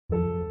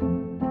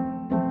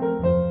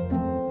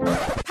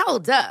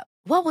Hold up.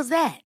 What was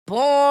that?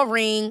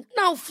 Boring.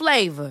 No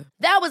flavor.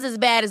 That was as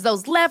bad as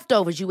those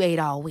leftovers you ate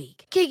all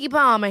week. Keke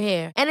Palmer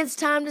here, and it's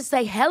time to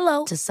say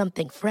hello to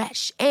something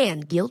fresh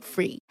and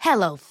guilt-free.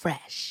 Hello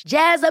Fresh.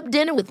 Jazz up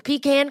dinner with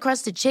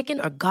pecan-crusted chicken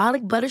or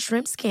garlic butter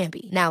shrimp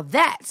scampi. Now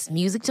that's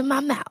music to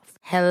my mouth.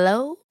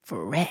 Hello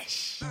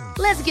Fresh.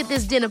 Let's get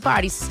this dinner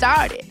party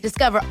started.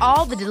 Discover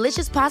all the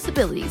delicious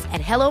possibilities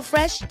at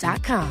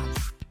hellofresh.com.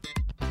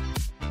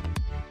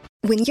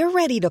 When you're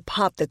ready to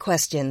pop the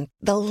question,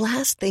 the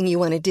last thing you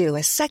want to do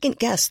is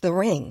second-guess the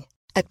ring.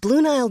 At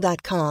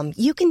BlueNile.com,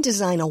 you can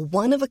design a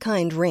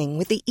one-of-a-kind ring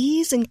with the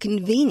ease and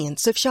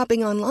convenience of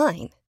shopping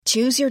online.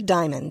 Choose your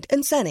diamond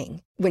and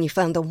setting. When you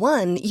find the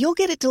one, you'll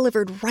get it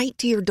delivered right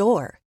to your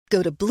door.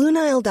 Go to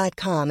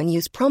BlueNile.com and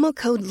use promo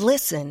code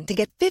LISTEN to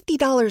get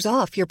 $50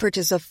 off your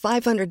purchase of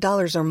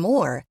 $500 or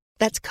more.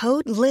 That's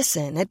code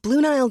LISTEN at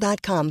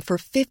BlueNile.com for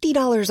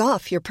 $50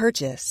 off your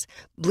purchase.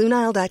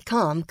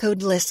 BlueNile.com,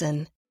 code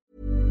LISTEN.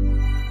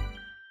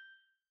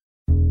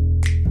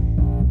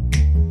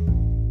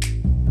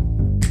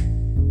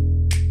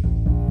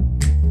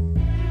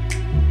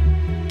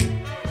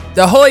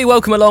 Ahoy,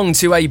 welcome along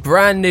to a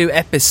brand new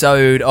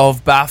episode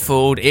of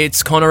Baffled.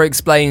 It's Connor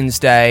Explains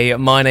Day.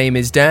 My name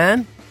is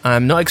Dan.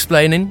 I'm not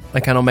explaining. I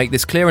cannot make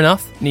this clear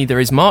enough. Neither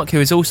is Mark, who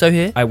is also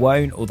here. I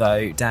won't,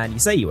 although, Dan, you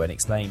say you won't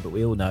explain, but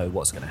we all know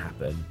what's going to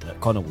happen. That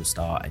Connor will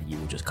start and you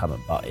will just come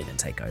and butt in and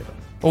take over.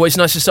 Always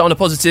nice to start on a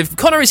positive.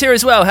 Connor is here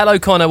as well. Hello,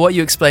 Connor. What are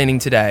you explaining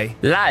today?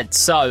 Lads,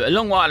 so a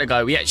long while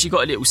ago, we actually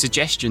got a little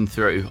suggestion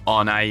through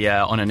on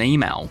an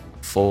email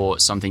for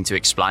something to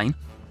explain.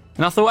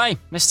 And I thought, hey,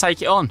 let's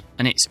take it on.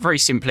 And it's very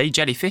simply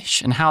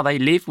jellyfish and how they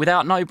live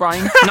without no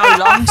brain, no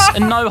lungs,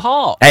 and no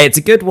heart. Hey, it's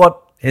a good one.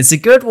 It's a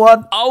good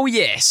one. Oh,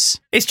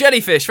 yes. It's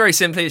jellyfish. Very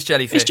simply, it's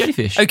jellyfish. It's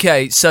jellyfish.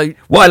 Okay, so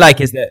What I like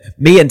is that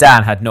me and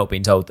Dan had not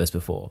been told this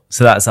before.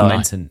 So that's our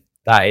instant.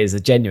 That is a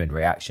genuine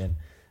reaction.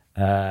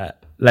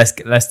 Let's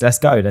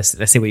go.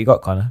 Let's see what you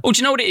got, Connor. Well, do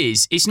you know what it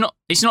is? It's not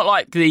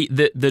like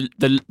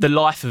the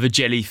life of a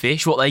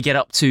jellyfish, what they get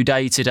up to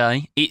day to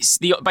day. It's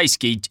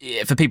basically,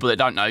 for people that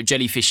don't know,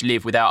 jellyfish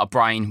live without a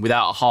brain,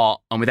 without a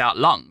heart, and without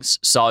lungs.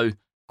 So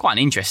quite an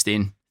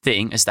interesting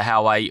thing as to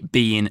how a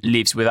being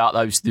lives without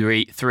those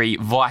three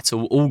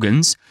vital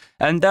organs.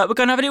 And we're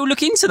going to have a little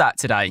look into that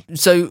today.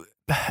 So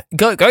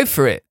go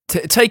for it.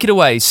 Take it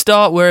away.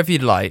 Start wherever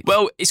you'd like.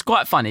 Well, it's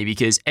quite funny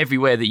because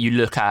everywhere that you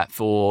look at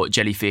for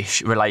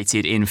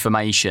jellyfish-related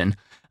information,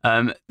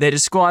 they're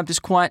described as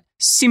quite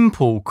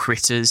simple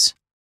critters,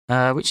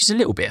 which is a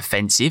little bit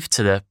offensive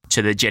to the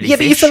jellyfish. Yeah,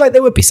 but you feel like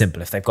they would be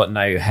simple if they've got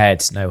no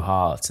head, no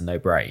heart, and no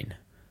brain.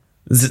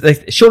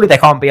 Surely there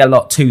can't be a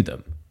lot to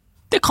them.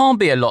 There can't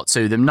be a lot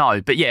to them,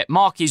 no. But yeah,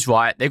 Mark is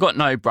right. They've got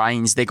no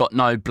brains. They've got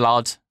no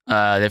blood.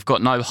 They've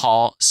got no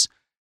hearts.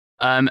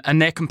 And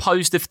they're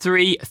composed of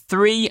three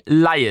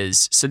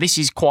layers. So this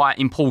is quite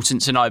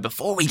important to know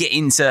before we get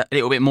into a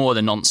little bit more of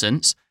the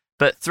nonsense.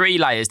 But 3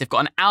 layers. They've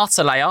got an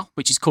outer layer,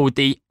 which is called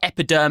the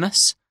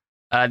epidermis.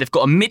 They've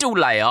got a middle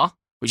layer,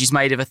 which is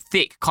made of a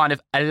thick kind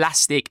of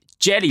elastic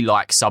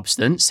jelly-like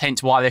substance,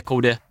 hence why they're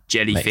called a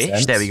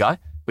jellyfish. There we go.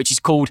 Which is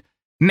called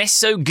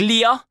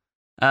mesoglia.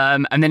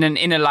 And then an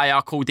inner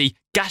layer called the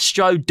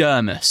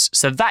gastrodermis.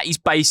 So that is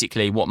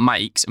basically what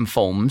makes and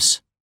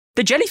forms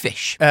the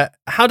jellyfish.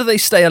 How do they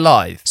stay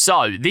alive?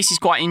 So this is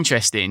quite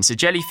interesting. So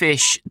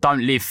jellyfish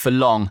don't live for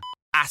long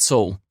at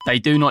all. They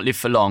do not live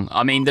for long.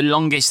 I mean, the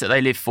longest that they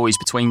live for is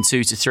between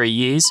 2 to 3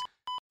 years.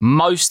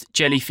 Most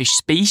jellyfish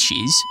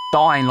species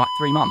die in like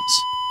 3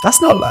 months. That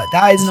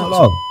is not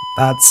long.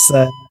 That's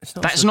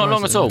not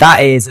long at all. That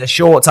is a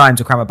short time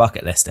to cram a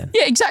bucket list in.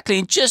 Yeah, exactly.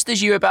 And just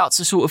as you're about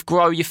to sort of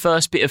grow your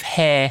first bit of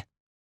hair,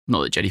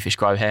 not that jellyfish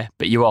grow hair,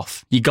 but you're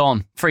off. You're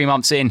gone. 3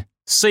 months in.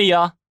 See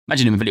ya.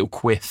 Imagine him with a little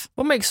quiff.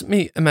 What makes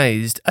me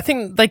amazed, I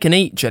think they can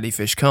eat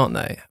jellyfish, can't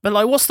they? But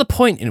like, what's the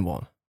point in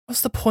one? What's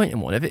the point in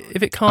one?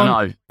 If it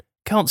can't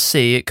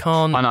see, it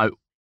can't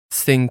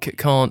think, it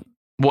can't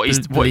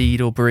bleed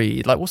or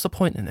breed. Like, what's the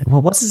point in it?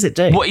 Well, what does it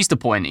do? What is the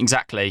point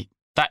exactly?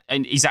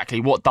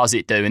 What does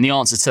it do? And the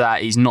answer to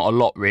that is not a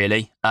lot,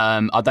 really.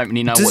 I don't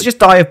really know. Does it just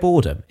die of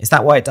boredom? Is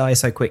that why it dies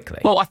so quickly?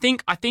 Well, I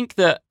think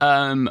that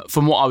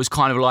from what I was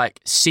kind of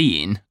like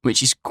seeing,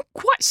 which is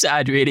quite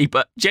sad, really,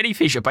 but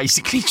jellyfish are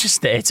basically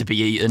just there to be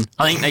eaten.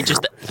 I think they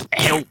just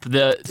help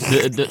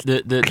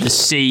the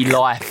sea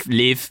life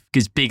live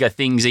because bigger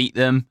things eat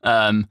them,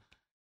 and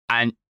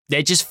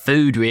they're just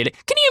food, really.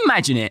 Can you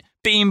imagine it?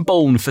 Being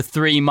born for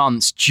 3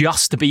 months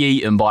just to be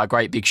eaten by a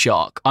great big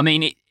shark. I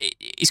mean,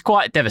 it's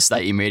quite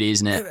devastating, really,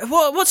 isn't it?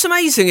 What's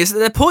amazing is that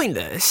they're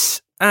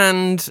pointless,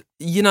 and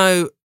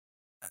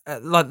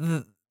like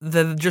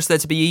they're just there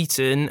to be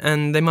eaten,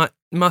 and they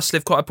must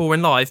live quite a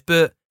boring life.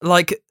 But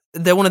like,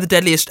 they're one of the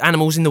deadliest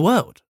animals in the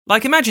world.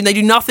 Like, imagine they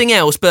do nothing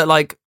else but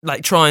like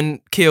try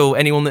and kill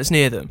anyone that's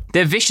near them.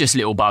 They're vicious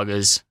little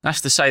buggers,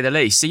 that's to say the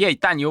least. So yeah,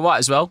 Dan, you're right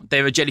as well.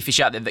 There are jellyfish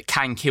out there that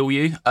can kill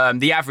you.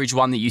 The average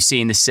one that you see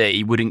in the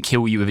sea wouldn't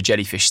kill you with a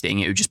jellyfish sting.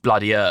 It would just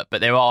bloody hurt.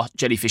 But there are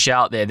jellyfish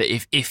out there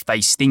that if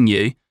they sting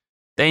you,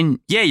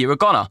 then yeah, you're a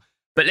goner.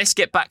 But let's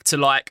get back to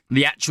like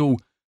the actual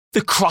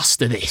the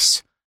crust of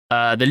this.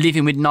 The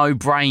living with no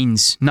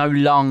brains, no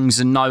lungs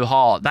and no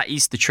heart. That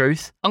is the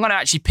truth. I'm going to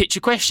actually pitch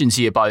a question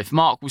to you both.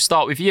 Mark, we'll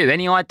start with you.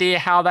 Any idea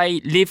how they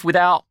live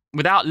without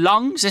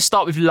lungs? Let's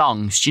start with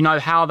lungs. Do you know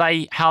how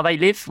they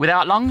live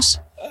without lungs?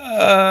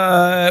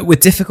 With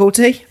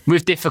difficulty?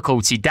 With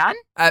difficulty. Dan?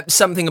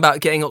 Something about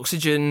getting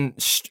oxygen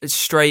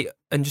straight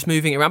and just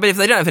moving it around. But if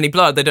they don't have any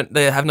blood,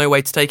 they have no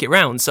way to take it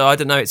round. So I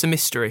don't know. It's a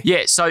mystery.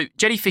 Yeah, so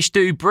jellyfish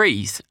do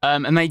breathe,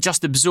 and they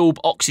just absorb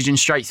oxygen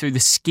straight through the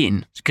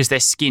skin because their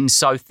skin's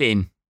so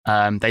thin.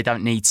 They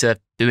don't need to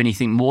do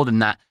anything more than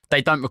that.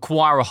 They don't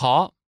require a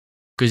heart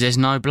because there's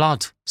no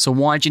blood. So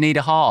why do you need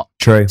a heart?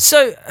 True.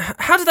 So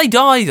how do they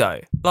die,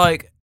 though?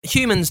 Like,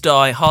 humans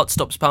die, heart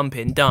stops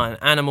pumping, done.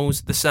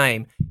 Animals, the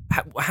same.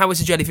 How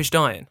is a jellyfish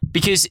dying?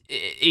 Because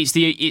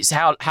it's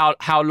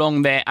how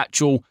long their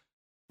actual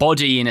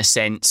body, in a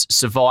sense,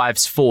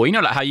 survives for. You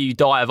know, like how you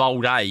die of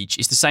old age.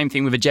 It's the same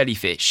thing with a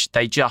jellyfish.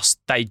 They just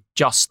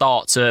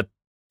start to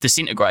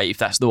disintegrate, if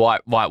that's the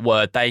right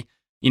word. They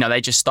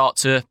just start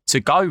to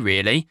go,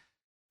 really.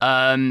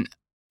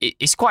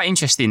 It's quite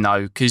interesting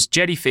though, because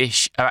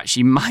jellyfish are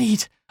actually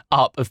made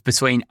up of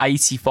between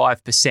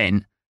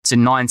 85% to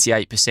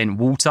 98%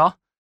 water.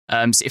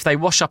 So if they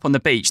wash up on the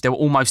beach, they'll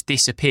almost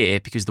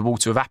disappear because the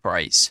water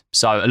evaporates.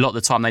 So a lot of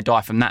the time they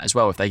die from that as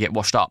well if they get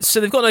washed up.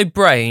 So they've got no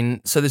brain,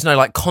 so there's no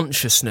like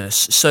consciousness.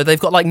 So they've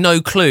got like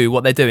no clue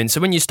what they're doing.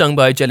 So when you're stung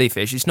by a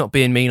jellyfish, it's not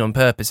being mean on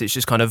purpose. It's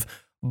just kind of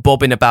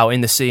bobbing about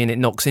in the sea and it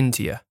knocks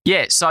into you.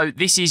 Yeah, so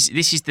this is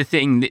the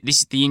thing.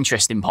 This is the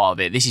interesting part of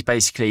it. This is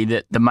basically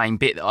the main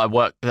bit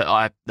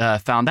that I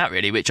found out,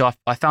 really, which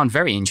I found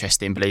very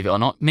interesting, believe it or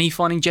not. Me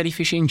finding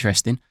jellyfish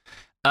interesting.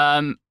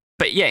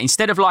 But yeah,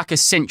 instead of like a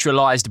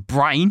centralised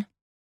brain,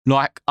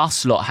 like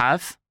us lot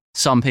have,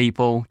 some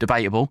people,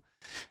 debatable,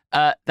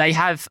 they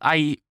have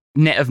a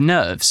net of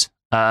nerves.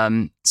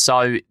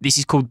 So this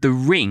is called the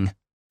ring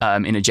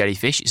in a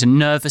jellyfish. It's a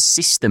nervous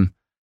system.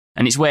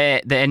 And it's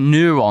where their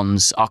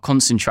neurons are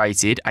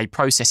concentrated, a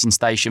processing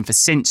station for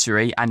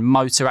sensory and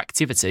motor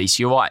activity.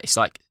 So you're right, it's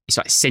like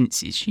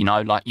senses, you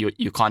know, like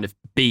you're kind of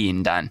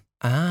being, Dan.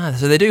 Ah,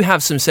 so they do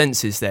have some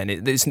senses then.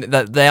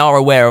 That they are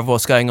aware of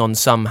what's going on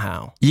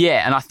somehow.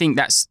 Yeah, and I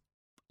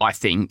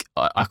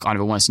kind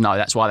of want to know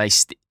that's why they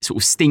sort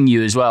of sting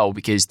you as well,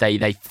 because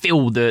they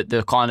feel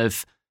the kind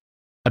of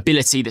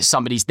ability that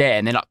somebody's there,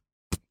 and they're like,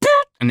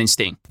 and then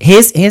sting.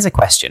 Here's a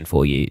question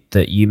for you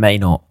that you may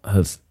not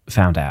have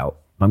found out.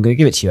 I'm going to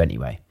give it to you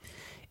anyway.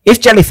 If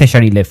jellyfish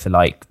only live for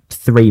like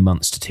 3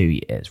 months to 2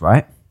 years,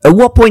 right? At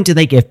what point do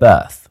they give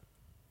birth?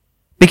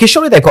 Because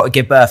surely they've got to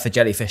give birth for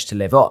jellyfish to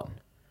live on.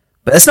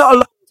 But it's not a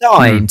long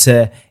time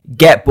to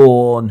get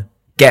born,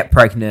 get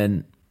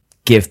pregnant,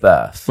 give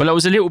birth. Well, I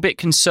was a little bit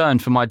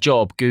concerned for my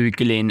job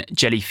Googling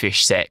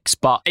jellyfish sex,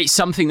 but it's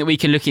something that we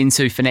can look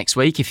into for next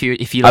week if you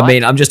like. I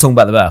mean, I'm just talking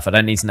about the birth. I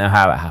don't need to know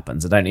how it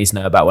happens. I don't need to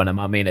know about when a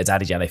mummy and a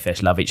daddy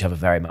jellyfish love each other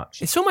very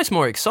much. It's almost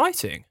more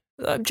exciting.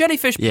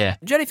 Jellyfish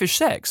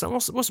sex.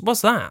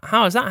 What's that?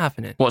 How is that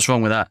happening? What's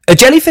wrong with that? A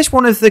jellyfish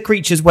one of the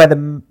creatures where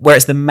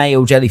it's the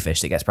male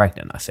jellyfish that gets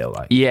pregnant, I feel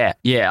like. Yeah,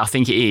 I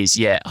think it is.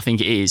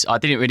 I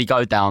didn't really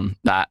go down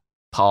that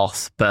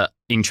path, but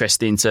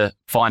interesting to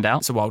find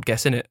out. It's a wild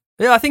guess, isn't it?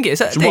 Yeah, I think it is.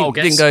 It's a wild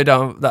guess. Didn't go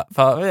down that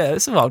far. Yeah,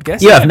 it's a wild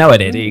guess. You have no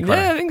idea, do you?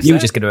 Yeah, I think so. You were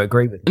just going to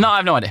agree with me. No, I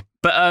have no idea.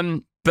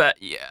 But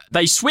yeah,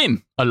 they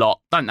swim a lot,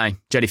 don't they,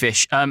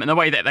 jellyfish? And the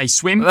way that they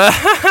swim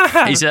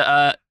is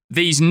that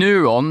these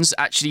neurons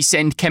actually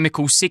send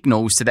chemical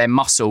signals to their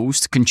muscles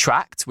to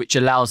contract, which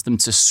allows them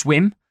to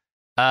swim.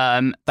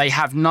 They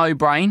have no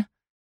brain,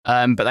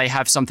 but they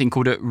have something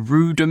called a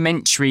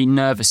rudimentary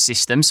nervous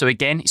system. So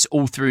again, it's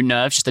all through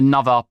nerves, just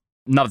another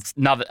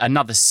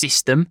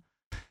system.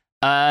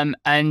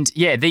 And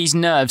yeah, these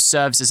nerves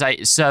serve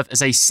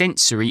as a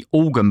sensory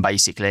organ,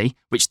 basically,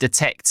 which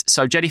detects.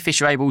 So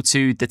jellyfish are able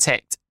to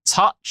detect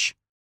touch,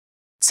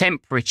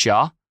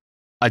 temperature.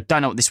 I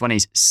don't know what this one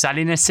is.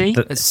 Salinity.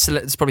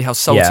 It's probably how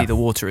salty the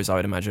water is, I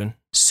would imagine.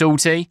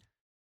 Salty.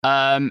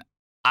 And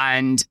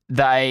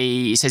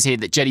it says here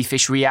that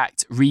jellyfish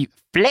react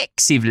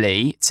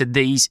reflexively to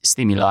these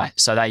stimuli.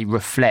 So they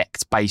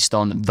reflect based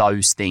on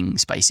those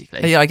things,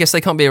 basically. Yeah, I guess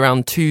they can't be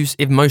around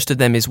if most of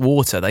them is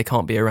water, they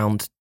can't be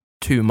around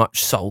too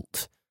much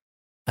salt.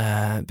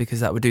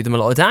 Because that would do them a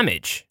lot of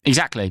damage.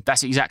 Exactly.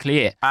 That's exactly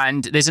it.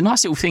 And there's a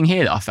nice little thing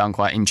here that I found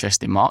quite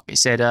interesting, Mark. It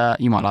said,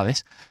 you might like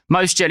this.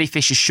 Most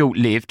jellyfish are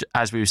short-lived,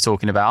 as we was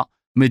talking about.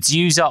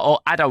 Medusa or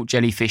adult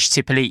jellyfish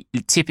typically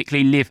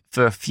live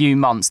for a few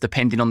months,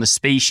 depending on the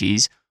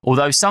species.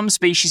 Although some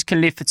species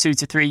can live for 2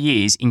 to 3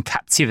 years in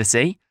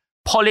captivity,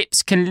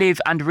 polyps can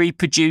live and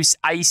reproduce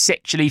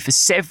asexually for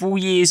several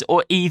years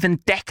or even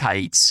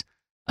decades.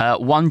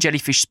 One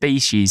jellyfish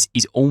species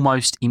is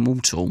almost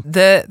immortal.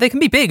 They can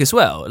be big as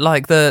well,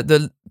 like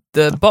the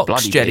box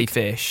Bloody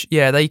jellyfish. Big.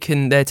 Yeah,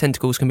 their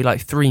tentacles can be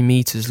like 3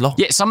 meters long.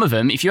 Yeah, some of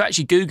them. If you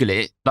actually Google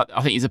it, like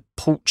I think it's a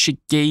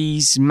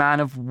Portuguese man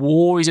of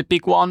war is a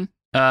big one.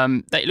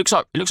 It looks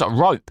like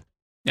rope.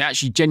 It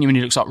actually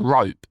genuinely looks like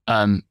rope.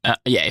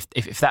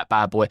 If that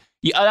bad boy.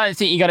 I don't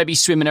think you're going to be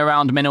swimming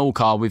around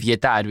Menorca with your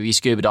dad with your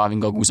scuba diving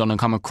goggles on and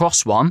come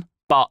across one,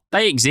 but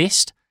they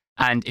exist.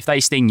 And if they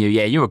sting you,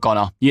 you're a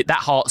goner. That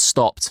heart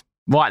stopped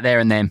right there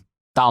and then.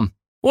 Done.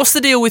 What's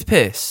the deal with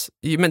piss?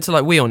 You meant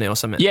to wee on it or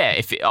something?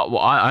 Yeah,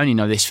 I only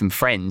know this from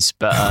Friends,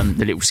 but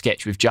the little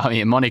sketch with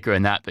Joey and Monica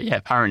and that. But yeah,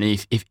 apparently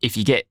if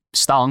you get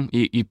stung,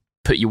 you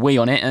put your wee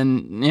on it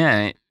and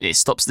it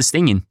stops the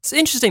stinging. It's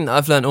interesting that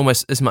I've learned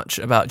almost as much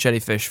about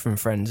jellyfish from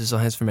Friends as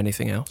I have from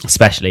anything else.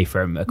 Especially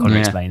from Connor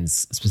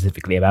Explains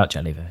specifically about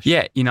jellyfish.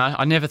 Yeah,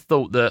 I never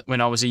thought that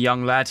when I was a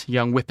young lad,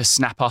 young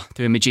whippersnapper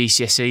doing my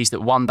GCSEs, that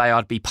one day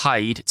I'd be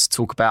paid to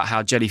talk about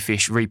how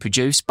jellyfish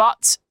reproduce.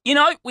 But,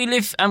 we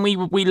live and we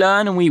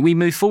learn and we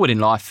move forward in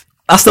life.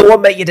 That's the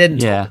one bit you didn't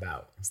talk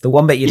about. It's the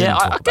one bit you didn't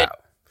talk about.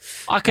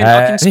 I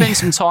can spend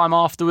some time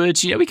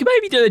afterwards. We could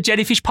maybe do a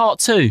jellyfish part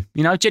 2.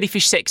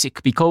 Jellyfish sex it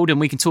could be called, and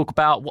we can talk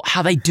about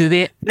how they do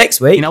it next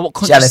week. What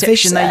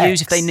contraception they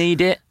use if they need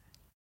it.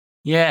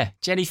 Yeah,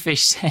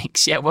 jellyfish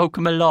sex. Yeah,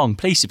 welcome along.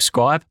 Please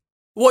subscribe.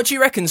 What do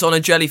you reckon's on a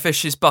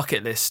jellyfish's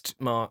bucket list,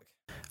 Mark?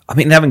 I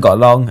mean, they haven't got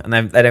long, and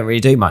they don't really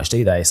do much,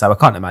 do they? So I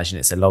can't imagine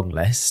it's a long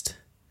list.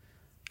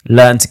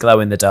 Learn to glow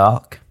in the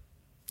dark.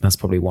 That's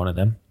probably one of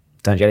them.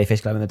 Don't jellyfish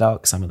glow in the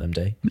dark? Some of them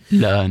do.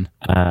 Learn.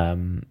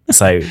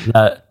 So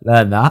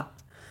learn that.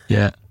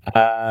 Yeah.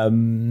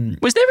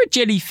 Was there a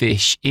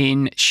jellyfish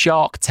in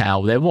Shark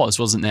Tale? There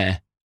wasn't there?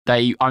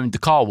 They owned the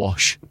car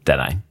wash. Don't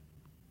know.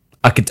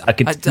 I could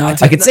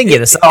sing you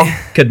the song.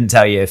 Couldn't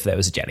tell you if there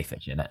was a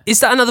jellyfish in it.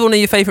 Is that another one of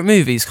your favourite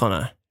movies,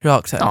 Connor?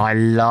 Shark Tale. I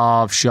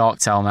love Shark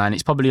Tale, man.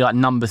 It's probably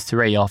number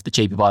 3 after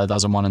Cheaper by the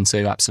Dozen 1 and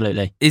 2.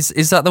 Absolutely.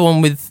 Is that the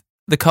one with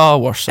the car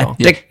wash song?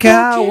 The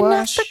car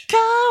wash.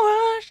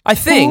 I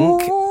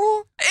think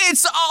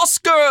it's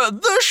Oscar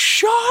the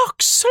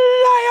Shark Slayer.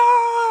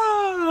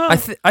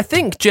 I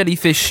think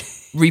jellyfish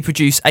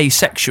reproduce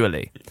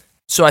asexually.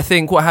 So I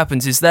think what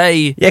happens is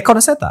they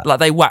Connor said that.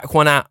 They whack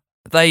one out.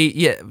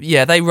 They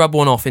rub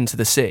one off into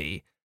the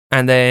sea,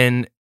 and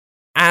then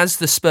as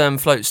the sperm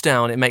floats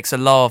down, it makes a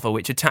larva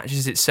which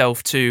attaches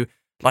itself to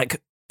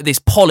this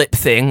polyp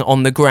thing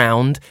on the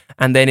ground,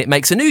 and then it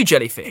makes a new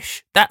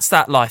jellyfish. That's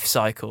that life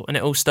cycle, and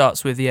it all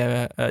starts with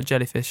a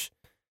jellyfish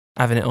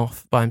having it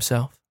off by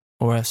himself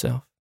or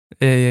herself.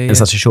 In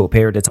such a short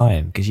period of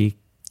time, because you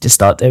just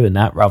start doing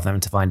that rather than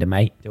to find a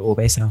mate. Do it all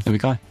by yourself. There we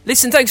go.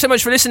 Listen, thanks so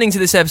much for listening to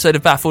this episode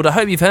of Baffled. I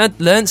hope you've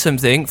learned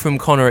something from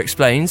Connor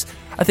Explains.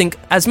 I think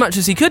as much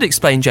as he could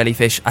explain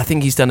jellyfish, I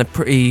think he's done a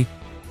pretty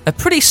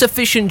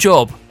sufficient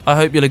job. I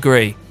hope you'll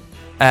agree.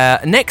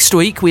 Next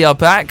week, we are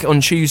back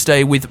on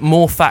Tuesday with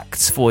more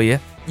facts for you.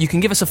 You can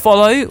give us a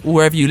follow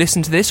wherever you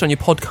listen to this on your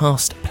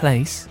podcast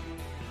place.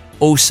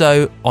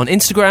 Also on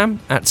Instagram,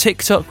 at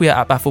TikTok, we are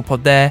at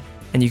BaffledPod there,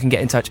 and you can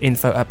get in touch,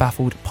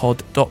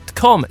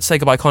 info@baffledpod.com. Say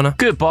goodbye, Connor.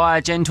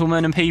 Goodbye,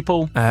 gentlemen and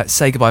people.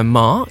 Say goodbye,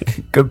 Mark.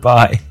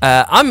 Goodbye.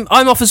 I'm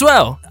off as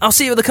well. I'll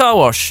see you at the car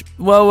wash.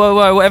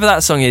 Whoa, whatever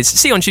that song is.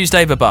 See you on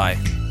Tuesday. Bye-bye.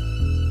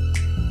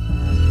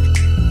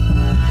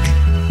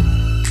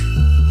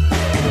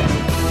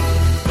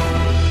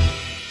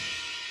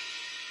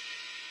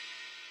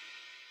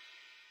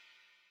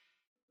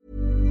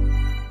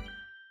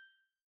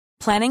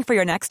 Planning for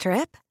your next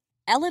trip?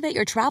 Elevate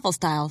your travel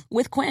style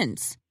with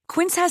Quince.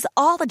 Quince has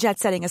all the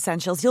jet-setting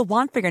essentials you'll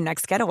want for your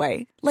next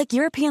getaway, like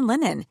European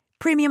linen,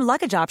 premium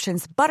luggage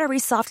options, buttery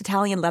soft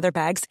Italian leather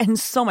bags, and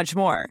so much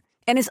more.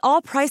 And is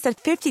all priced at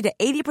 50 to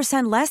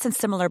 80% less than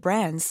similar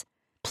brands.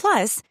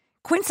 Plus,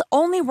 Quince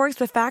only works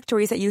with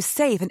factories that use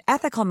safe and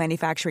ethical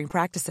manufacturing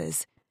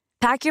practices.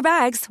 Pack your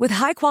bags with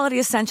high-quality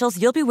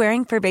essentials you'll be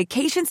wearing for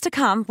vacations to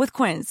come with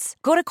Quince.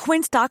 Go to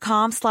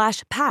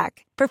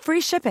quince.com/pack for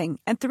free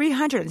shipping and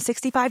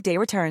 365-day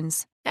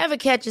returns. Ever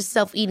catch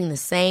yourself eating the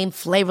same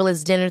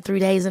flavorless dinner 3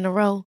 days in a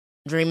row?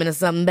 Dreaming of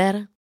something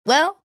better?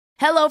 Well,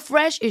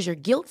 HelloFresh is your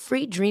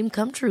guilt-free dream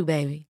come true,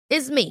 baby.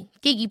 It's me,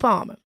 Keke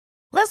Palmer.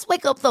 Let's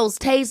wake up those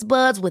taste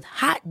buds with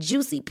hot,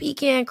 juicy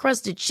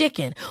pecan-crusted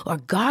chicken or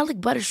garlic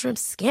butter shrimp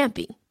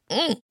scampi.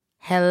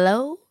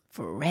 Hello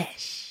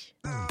Fresh.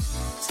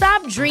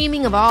 Stop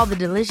dreaming of all the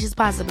delicious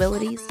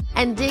possibilities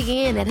and dig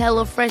in at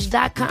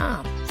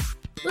HelloFresh.com.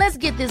 Let's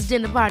get this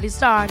dinner party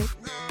started.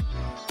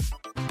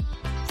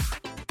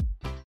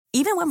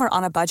 Even when we're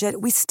on a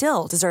budget, we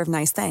still deserve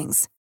nice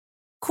things.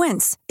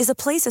 Quince is a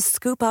place to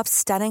scoop up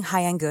stunning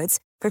high-end goods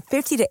for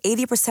 50 to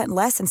 80%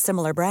 less than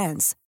similar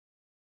brands.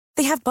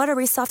 They have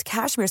buttery soft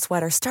cashmere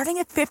sweaters starting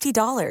at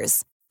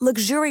 $50,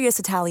 luxurious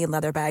Italian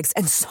leather bags,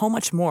 and so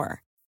much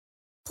more.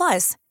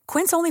 Plus,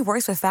 Quince only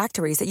works with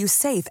factories that use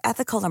safe,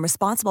 ethical, and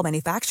responsible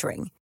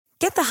manufacturing.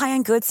 Get the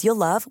high-end goods you'll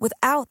love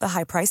without the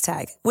high price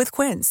tag with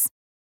Quince.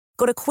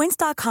 Go to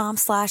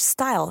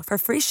quince.com/style for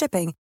free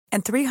shipping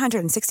and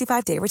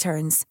 365-day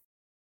returns.